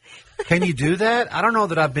 Can you do that? I don't know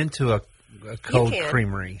that I've been to a cold can.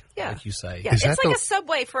 creamery, Yeah. like you say. Yeah, Is it's that like the- a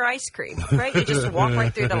Subway for ice cream, right? You just walk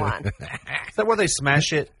right through the line. Is that where they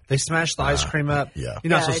smash it? They smash the ice cream up? yeah. You're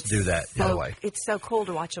not Yeah, supposed to do it's that, so, by the way. It's so cool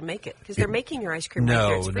to watch them make it because they're making your ice cream right there.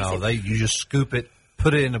 No, It's no. freezing. You just scoop it,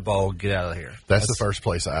 put it in a bowl, get out of here. That's the first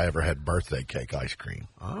place I ever had birthday cake ice cream.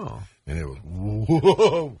 Oh. And it was,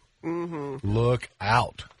 whoa, look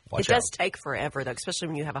out. Mm-hmm. It does take forever, though, especially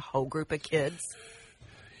when you have a whole group of kids.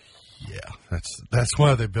 Yeah, that's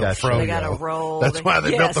why they built Gotcha. Froyo. They gotta roll. That's why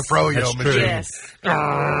they built the Froyo That's true. machine. Yes.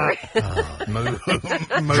 Move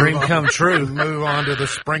Dream on- come true. Move on to the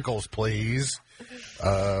sprinkles, please.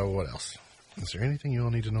 What else? Is there anything you all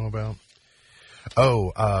need to know about?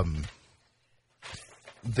 Oh,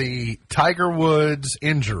 the Tiger Woods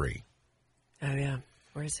injury Oh, yeah.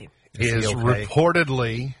 Where is he? is he okay?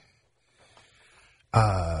 reportedly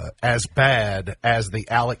as bad as the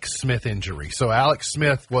Alex Smith injury. So Alex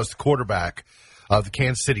Smith was the quarterback of the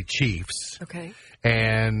Kansas City Chiefs. Okay.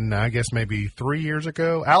 And I guess maybe 3 years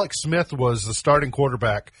ago, Alex Smith was the starting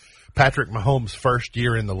quarterback Patrick Mahomes' first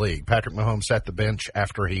year in the league. Patrick Mahomes sat the bench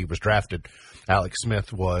after he was drafted. Alex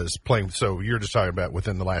Smith was playing. So you're just talking about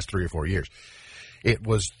within the last 3 or 4 years. It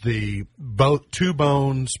was both two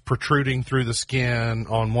bones protruding through the skin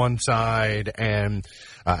on one side, and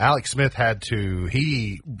Alex Smith had to.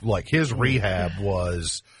 His rehab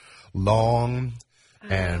was long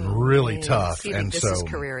and really tough, Do you and think so this is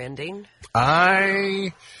career ending?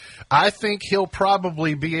 I think he'll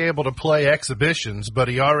probably be able to play exhibitions, but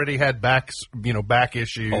he already had back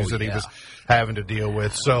issues that he was having to deal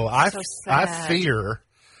with. So I sad. fear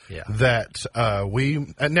Yeah. that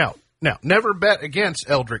now Now, never bet against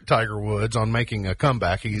Eldrick Tiger Woods on making a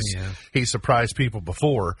comeback. He's surprised people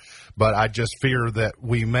before, but I just fear that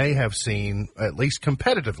we may have seen, at least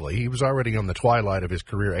competitively, he was already on the twilight of his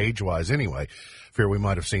career age-wise anyway. Fear we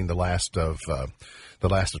might have seen the last of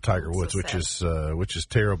Tiger Woods, which is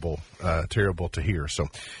terrible to hear. So,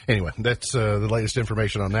 anyway, that's the latest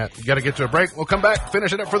information on that. Got to get to a break. We'll come back,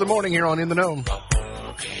 finish it up for the morning here on In the Know.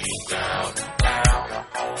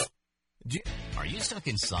 Are you stuck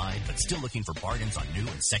inside but still looking for bargains on new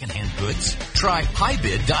and secondhand goods? Try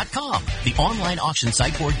HighBid.com, the online auction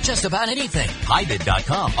site for just about anything.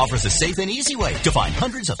 HighBid.com offers a safe and easy way to find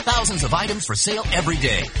hundreds of thousands of items for sale every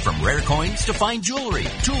day. From rare coins to fine jewelry,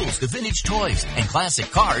 tools to vintage toys, and classic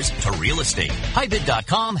cars to real estate.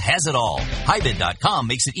 HighBid.com has it all. HighBid.com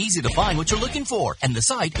makes it easy to find what you're looking for, and the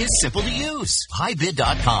site is simple to use.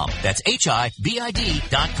 HighBid.com. That's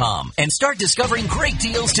HiBid.com. And start discovering great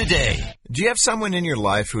deals today. Do you have someone in your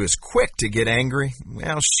life who is quick to get angry?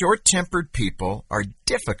 Well, short-tempered people are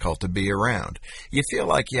difficult to be around. You feel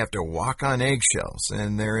like you have to walk on eggshells,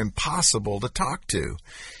 and they're impossible to talk to.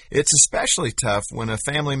 It's especially tough when a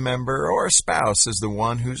family member or a spouse is the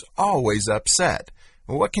one who's always upset.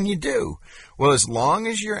 Well, what can you do? Well, as long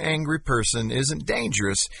as your angry person isn't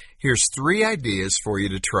dangerous, here's 3 ideas for you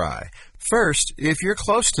to try. First, if you're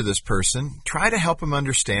close to this person, try to help him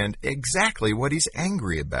understand exactly what he's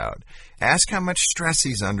angry about. Ask how much stress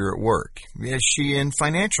he's under at work. Is she in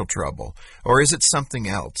financial trouble? Or is it something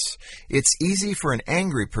else? It's easy for an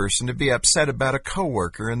angry person to be upset about a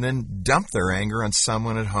coworker and then dump their anger on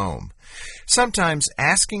someone at home. Sometimes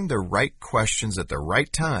asking the right questions at the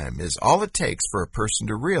right time is all it takes for a person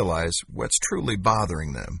to realize what's truly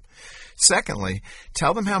bothering them. Secondly,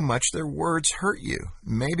 tell them how much their words hurt you.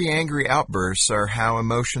 Maybe angry outbursts are how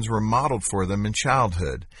emotions were modeled for them in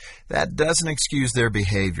childhood. That doesn't excuse their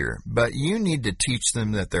behavior, but you need to teach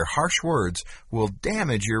them that their harsh words will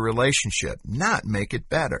damage your relationship, not make it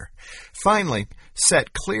better. Finally,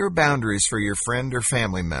 set clear boundaries for your friend or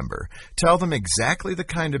family member. Tell them exactly the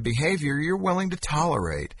kind of behavior you're willing to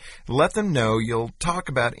tolerate. Let them know you'll talk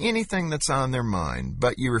about anything that's on their mind,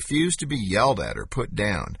 but you refuse to be yelled at or put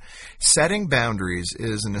down. Setting boundaries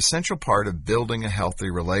is an essential part of building a healthy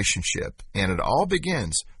relationship, and it all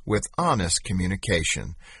begins with honest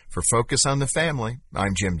communication. For Focus on the Family,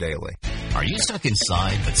 I'm Jim Daly. Are you stuck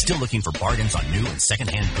inside but still looking for bargains on new and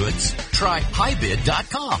secondhand goods? Try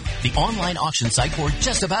HighBid.com, the online auction site for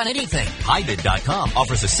just about anything. HighBid.com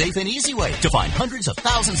offers a safe and easy way to find hundreds of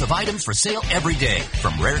thousands of items for sale every day.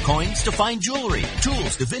 From rare coins to fine jewelry,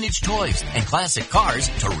 tools to vintage toys, and classic cars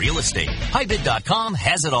to real estate. HighBid.com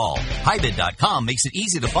has it all. HighBid.com makes it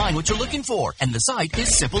easy to find what you're looking for, and the site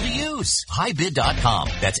is simple to use. HighBid.com.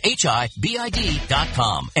 That's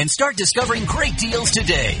HiBid.com. And start discovering great deals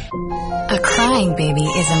today. A crying baby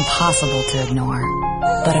is impossible to ignore,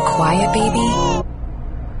 but a quiet baby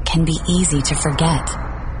can be easy to forget.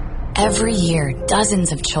 Every year,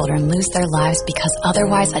 dozens of children lose their lives because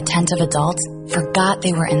otherwise attentive adults forgot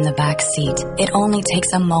they were in the back seat. It only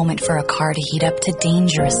takes a moment for a car to heat up to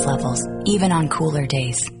dangerous levels, even on cooler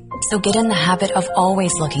days. So get in the habit of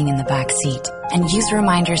always looking in the back seat and use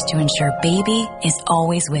reminders to ensure baby is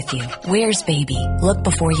always with you. Where's baby? Look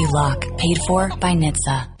before you lock. Paid for by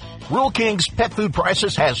NHTSA. Rural King's Pet Food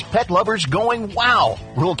Prices has pet lovers going wow.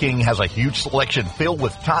 Rural King has a huge selection filled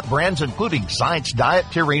with top brands including Science Diet,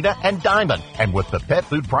 Purina, and Diamond. And with the Pet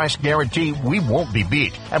Food Price Guarantee, we won't be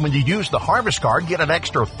beat. And when you use the Harvest Card, get an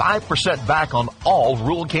extra 5% back on all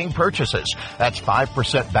Rural King purchases. That's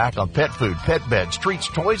 5% back on pet food, pet beds, treats,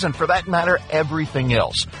 toys, and for that matter, everything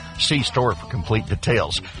else. See store for complete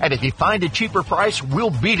details. And if you find a cheaper price,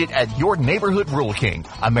 we'll beat it at your neighborhood Rural King,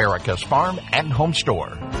 America's farm and home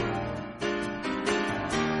store.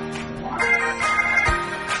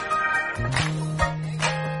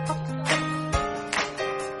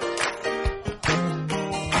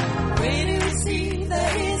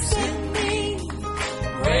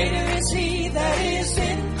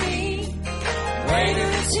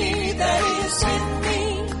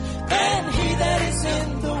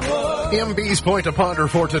 MB's Point to Ponder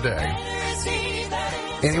for today.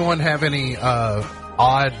 Anyone have any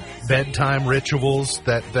odd bedtime rituals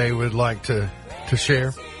that they would like to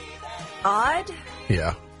share? Odd?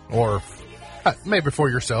 Yeah. Or maybe for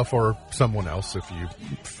yourself or someone else if you're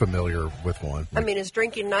familiar with one. I mean, is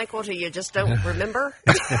drinking NyQuil till you just don't remember?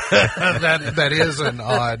 that is an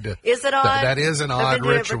odd... Is it odd? That is an odd I've been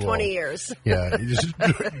doing ritual. it for 20 years. Yeah, you just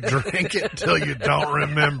drink it till you don't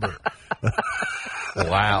remember.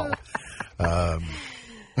 Wow.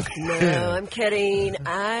 No, I'm kidding.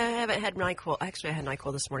 I haven't had NyQuil. Actually, I had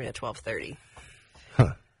NyQuil this morning at 12:30.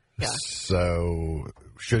 Huh. Yeah. So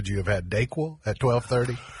should you have had Dayquil at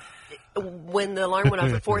 12:30? When the alarm went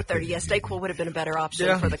off at 4:30, yes, Dayquil would have been a better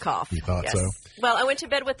option for the cough. You thought yes. so? Well, I went to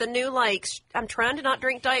bed with the new, I'm trying to not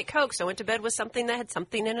drink Diet Coke, so I went to bed with something that had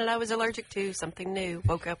something in it I was allergic to, something new.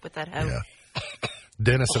 Woke up with that hoe. Yeah.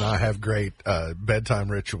 Dennis and I have great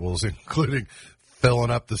bedtime rituals, including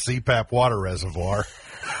filling up the CPAP water reservoir.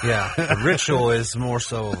 Yeah, the ritual is more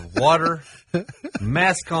so water,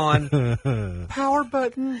 mask on, power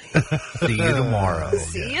button. See you tomorrow.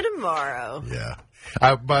 See you tomorrow. Yeah.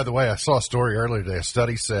 By the way, I saw a story earlier today. A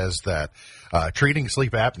study says that treating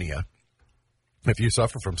sleep apnea, if you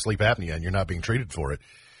suffer from sleep apnea and you're not being treated for it,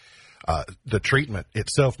 the treatment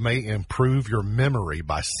itself may improve your memory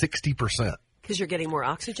by 60%. Because you're getting more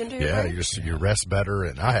oxygen to your Yeah, brain? you rest better.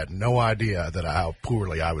 And I had no idea how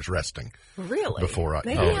poorly I was resting. Really? Before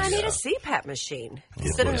Maybe I need a CPAP machine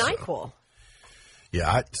instead of NyQuil.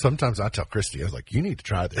 Yeah, sometimes I tell Christy, I was like, you need to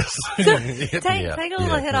try this. Take a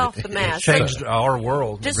little hit off the mask. It changed our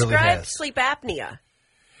world. Describe it really has. sleep apnea.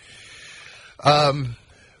 A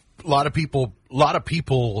lot of people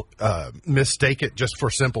mistake it just for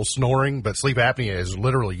simple snoring, but sleep apnea is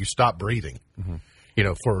literally you stop breathing,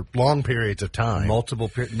 for long periods of time.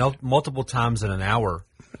 Multiple times in an hour,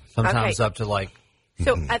 sometimes up to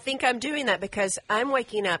So I think I'm doing that because I'm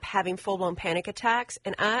waking up having full-blown panic attacks,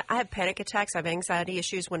 and I have panic attacks. I have anxiety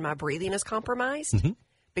issues when my breathing is compromised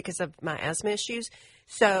because of my asthma issues.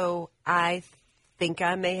 So I think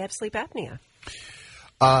I may have sleep apnea.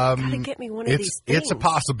 Gotta get me one of these things. It's a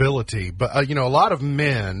possibility, but a lot of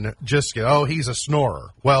men just go, he's a snorer.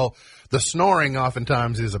 Well, the snoring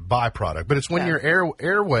oftentimes is a byproduct, but it's when your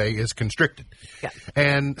airway is constricted. Yeah.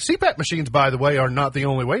 And CPAP machines, by the way, are not the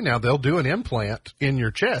only way now. They'll do an implant in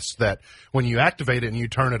your chest that when you activate it and you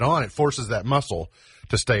turn it on, it forces that muscle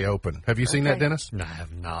to stay open. Have you seen that, Dennis? No, I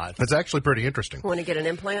have not. It's actually pretty interesting. Want to get an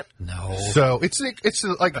implant? No. So it's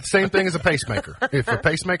like the same thing as a pacemaker. If a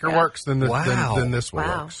pacemaker works, then this will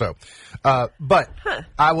work. So, but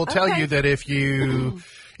I will tell you that if you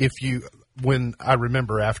when I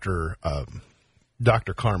remember after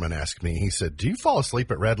Dr. Carmen asked me, he said, "Do you fall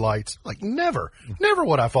asleep at red lights?" Like never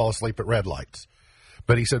would I fall asleep at red lights.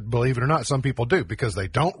 But he said, believe it or not, some people do because they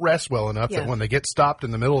don't rest well enough that when they get stopped in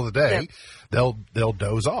the middle of the day, they'll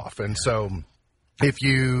doze off. And so if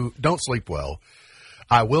you don't sleep well,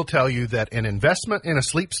 I will tell you that an investment in a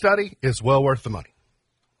sleep study is well worth the money.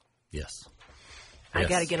 Yes. I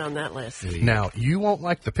got to get on that list. Now, you won't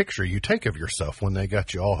like the picture you take of yourself when they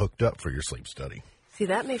got you all hooked up for your sleep study. See,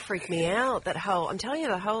 that may freak me out. I'm telling you,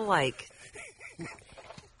 the whole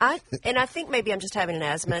I think maybe I'm just having an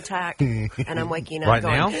asthma attack, and I'm waking up right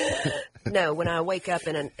going, now. No, when I wake up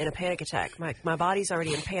in a panic attack, my body's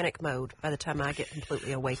already in panic mode by the time I get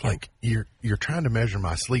completely awakened. Like you're trying to measure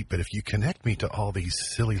my sleep, but if you connect me to all these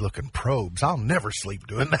silly looking probes, I'll never sleep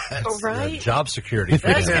doing that. Oh, right? Job security.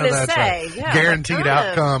 I was going to that's say, right. Guaranteed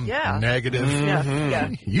outcome, negative. Yeah.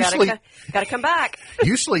 You sleep. Got to come back.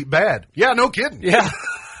 You sleep bad. Yeah, no kidding. Yeah.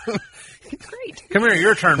 Great. Come here,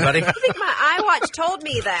 your turn, buddy. I think my iWatch told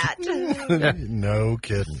me that. No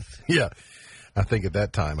kidding. Yeah. I think at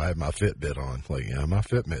that time I had my Fitbit on. Like, my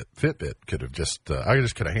Fitbit could have I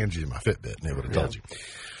just could have handed you my Fitbit and it would have told you.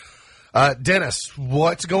 Dennis,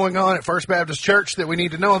 what's going on at First Baptist Church that we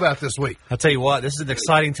need to know about this week? I'll tell you what, this is an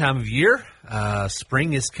exciting time of year.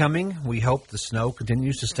 Spring is coming. We hope the snow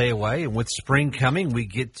continues to stay away. And with spring coming, we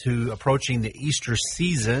get to approaching the Easter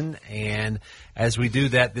season. And as we do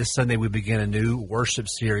that, this Sunday we begin a new worship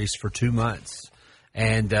series for 2 months.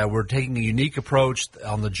 And we're taking a unique approach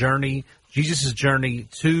on the journey, Jesus' journey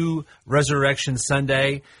to Resurrection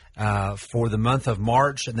Sunday for the month of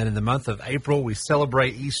March. And then in the month of April, we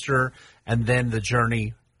celebrate Easter and then the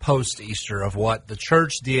journey post-Easter of what the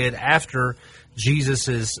church did after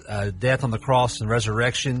Jesus' death on the cross and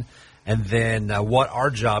resurrection, and then what our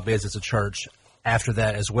job is as a church after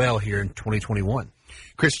that as well here in 2021.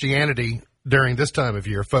 Christianity during this time of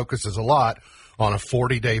year focuses a lot on a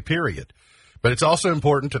 40-day period. But it's also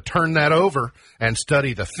important to turn that over and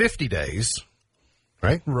study the 50 days,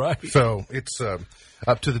 right? Right. So it's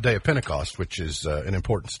up to the day of Pentecost, which is an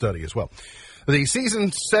important study as well. The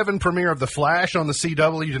Season 7 premiere of The Flash on the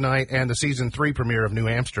CW tonight and the Season 3 premiere of New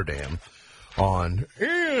Amsterdam on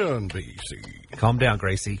NBC. Calm down,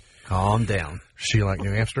 Gracie. Calm down. She like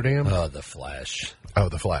New Amsterdam? The Flash. Oh,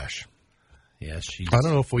 The Flash. Yeah, I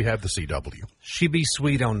don't know if we have the CW. She be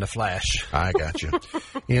sweet on The Flash. I got you.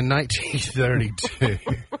 In 1932.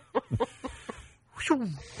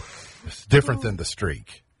 It's different than The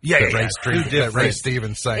Streak. Yeah, that Ray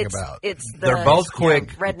Stevens sang about. They're both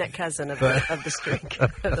quick. redneck cousin of the streak.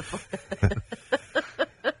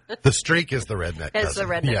 The Streak is the redneck It's the cousin.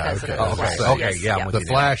 redneck Yeah, cousin. okay. of the Okay. Flash. Okay, Yes, yeah, I'm with The you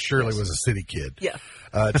now. Flash surely was a city kid. Yeah.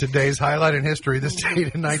 Today's highlight in history, this date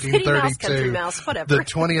in City mouse, 1932, country mouse, whatever. the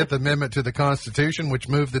 20th Amendment to the Constitution, which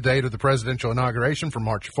moved the date of the presidential inauguration from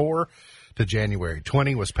March 4 to January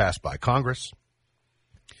 20, was passed by Congress.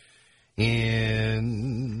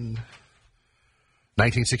 In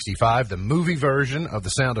 1965, the movie version of The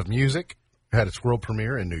Sound of Music had its world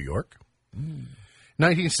premiere in New York.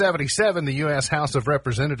 1977, the U.S. House of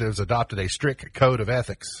Representatives adopted a strict code of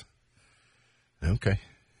ethics. Okay.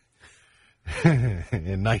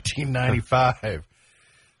 In 1995,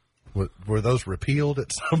 were those repealed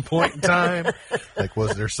at some point in time? Like,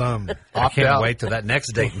 was there some I opt can't out? wait till that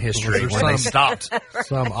next date in history Was there when they some- stopped.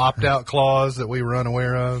 Some opt out clause that we were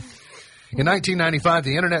unaware of. In 1995,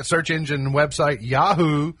 the internet search engine website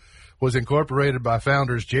Yahoo was incorporated by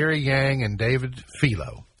founders Jerry Yang and David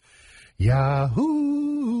Filo.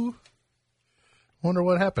 Yahoo! Wonder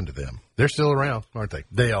what happened to them. They're still around, aren't they?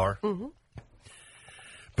 They are. Mm-hmm.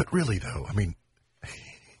 But really, though, I mean,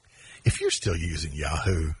 if you're still using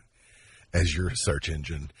Yahoo as your search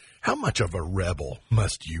engine, how much of a rebel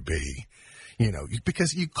must you be? You know,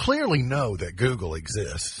 because you clearly know that Google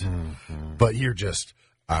exists, but you're just,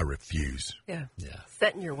 I refuse. Yeah.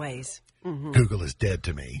 Set in your ways. Google is dead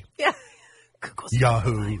to me. Yeah. Google's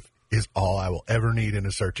Yahoo is all I will ever need in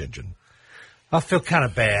a search engine. I feel kind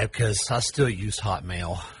of bad because I still use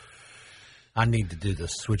Hotmail. I need to do the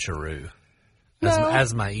switcheroo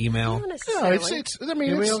as my email. Not No, necessarily.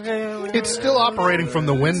 it's still operating from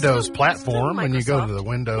the Windows platform. When you go to the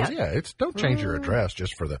Windows, Yeah. don't change your address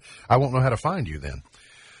just for I won't know how to find you then.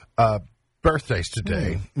 Birthdays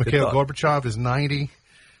today. Mikhail thought. Gorbachev is 90.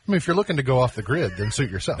 I mean, if you're looking to go off the grid, then suit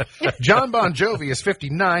yourself. John Bon Jovi is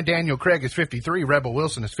 59. Daniel Craig is 53. Rebel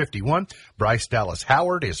Wilson is 51. Bryce Dallas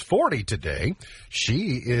Howard is 40 today.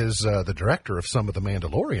 She is the director of some of the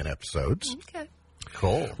Mandalorian episodes. Okay.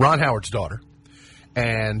 Cool. Ron Howard's daughter.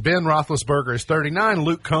 And Ben Roethlisberger is 39.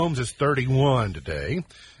 Luke Combs is 31 today.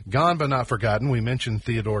 Gone but not forgotten, we mentioned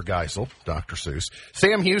Theodore Geisel, Dr. Seuss.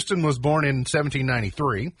 Sam Houston was born in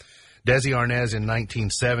 1793. Desi Arnaz in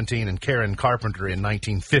 1917 and Karen Carpenter in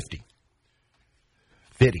 1950.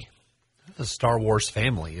 50. That's a Star Wars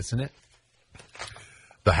family, isn't it?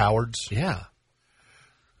 The Howards. Yeah.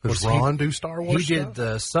 Does Was he- Ron do Star Wars He stuff? did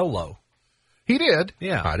the Solo. He did.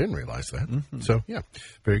 Yeah. I didn't realize that. So, yeah,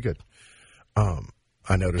 very good.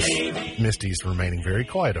 I noticed Misty's remaining very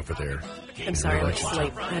quiet over there. I'm sorry, I went to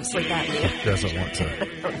sleep. I have sleep apnea. Doesn't want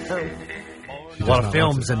to. A lot of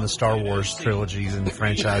films in the Star Wars trilogies and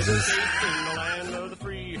franchises.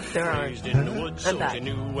 There are. I'm back.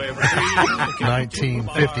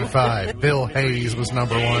 1955. Bill Hayes was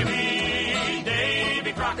number one.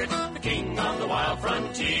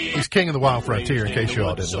 He's king of the wild frontier, in case you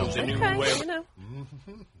all didn't know. Okay, you know.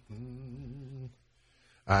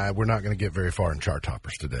 We're not going to get very far in chart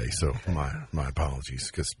toppers today, so my apologies,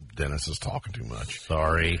 because Dennis is talking too much.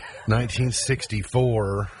 Sorry.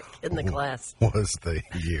 1964 In the class. was the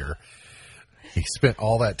year. He spent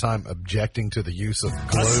all that time objecting to the use of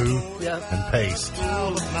glue Yep. and paste.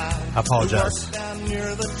 I apologize.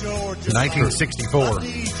 1964,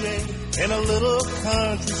 In a little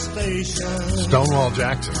country station. Stonewall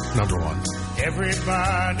Jackson, number one.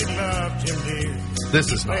 Everybody loved him, dear.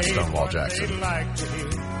 This is not Stonewall Jackson. They'd like to hear.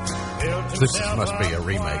 Built This himself must be a up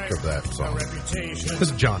remake of that a song. reputation. This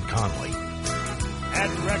is John Conley. At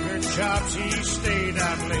record shops he stayed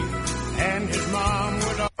out late, and his mom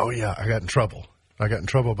would Oh, yeah, I got in trouble. I got in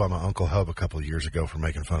trouble by my Uncle Hub a couple of years ago for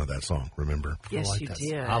making fun of that song, remember? Yes, I like you that did.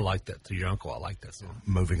 song. I like that. To your uncle, I like that song.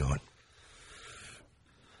 Moving on.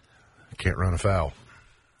 Can't run afoul.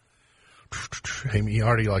 He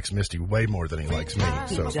already likes Misty way more than he likes me.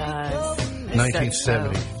 So, He does.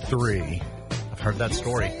 1973, I've heard that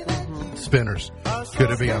story. Spinners.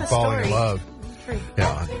 Could it be I'm falling in love?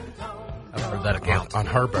 Yeah, I've heard that account. on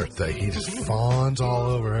her birthday, he just fawns all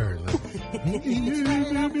over her.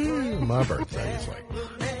 My birthday is like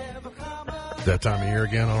that time of year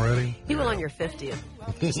again already. He will on your 50th.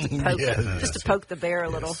 Just to poke, Yes. just to poke the bear a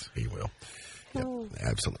little. Yes, he will. Yep,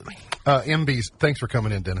 absolutely. MBs, thanks for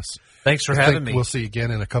coming in, Dennis. Thanks for I think having me. We'll see you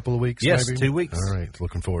again in a couple of weeks. Yes, maybe? 2 weeks. All right,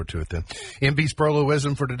 looking forward to it then. MB's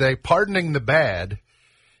Proloism for today: pardoning the bad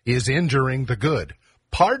is injuring the good.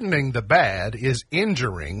 Pardoning the bad is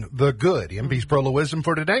injuring the good. MB's Proloism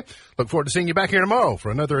for today. Look forward to seeing you back here tomorrow for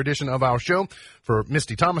another edition of our show. For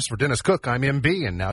Misty Thomas, for Dennis Cook, I'm MB, and now